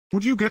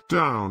Would you get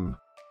down?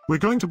 We're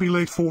going to be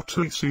late for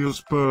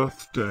Theresia's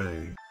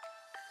birthday.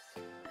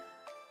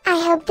 I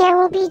hope there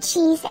will be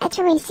cheese at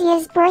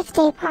Theresia's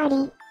birthday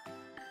party.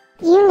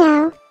 You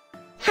know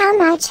how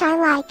much I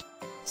like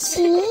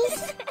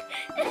cheese.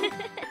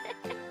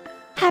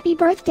 Happy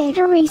birthday,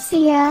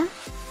 Theresia.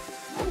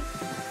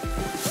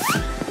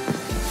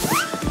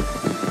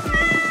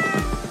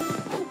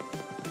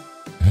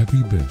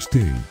 Happy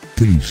birthday,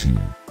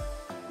 Theresia.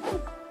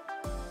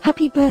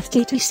 Happy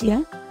birthday,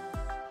 Theresia.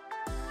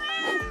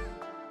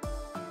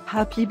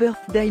 Happy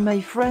birthday,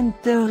 my friend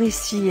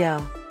Theresia.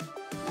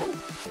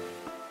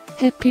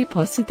 Happy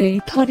birthday,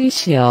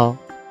 Theresia.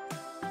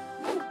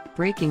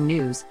 Breaking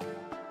news.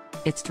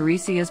 It's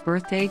Theresia's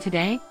birthday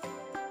today.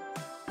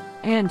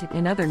 And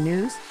in other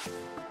news,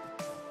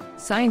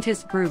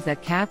 scientists prove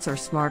that cats are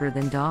smarter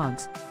than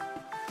dogs.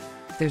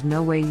 There's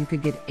no way you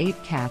could get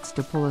 8 cats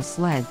to pull a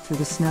sled through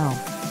the snow.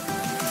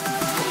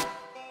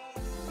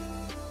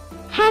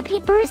 Happy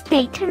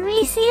birthday,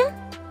 Theresia.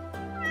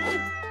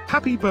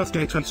 Happy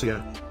birthday,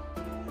 Theresia.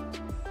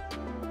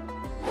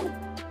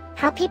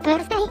 Happy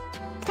birthday,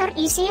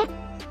 Theresia.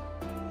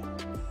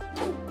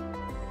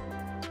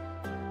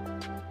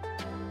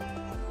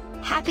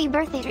 Happy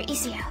birthday,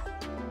 Theresia.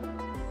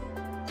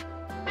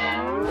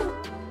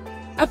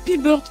 Happy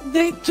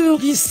birthday,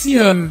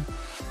 Theresia.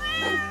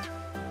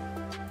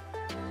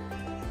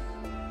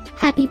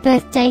 Happy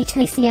birthday,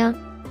 Theresia.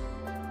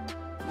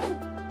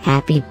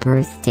 Happy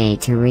birthday,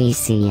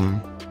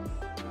 Theresia.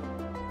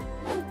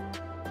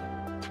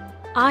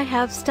 I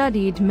have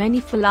studied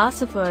many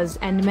philosophers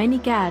and many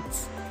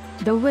cats.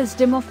 The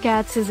wisdom of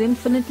cats is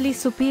infinitely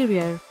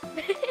superior.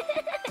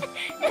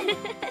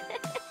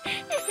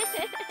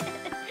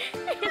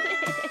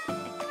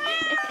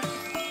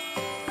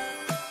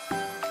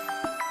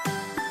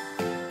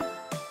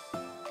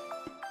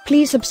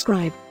 Please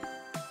subscribe,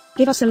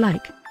 give us a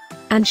like,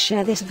 and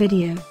share this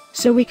video,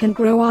 so we can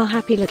grow our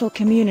happy little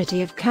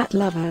community of cat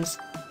lovers.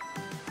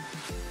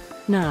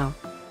 Now,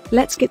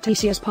 let's get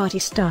Theresia's party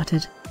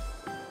started.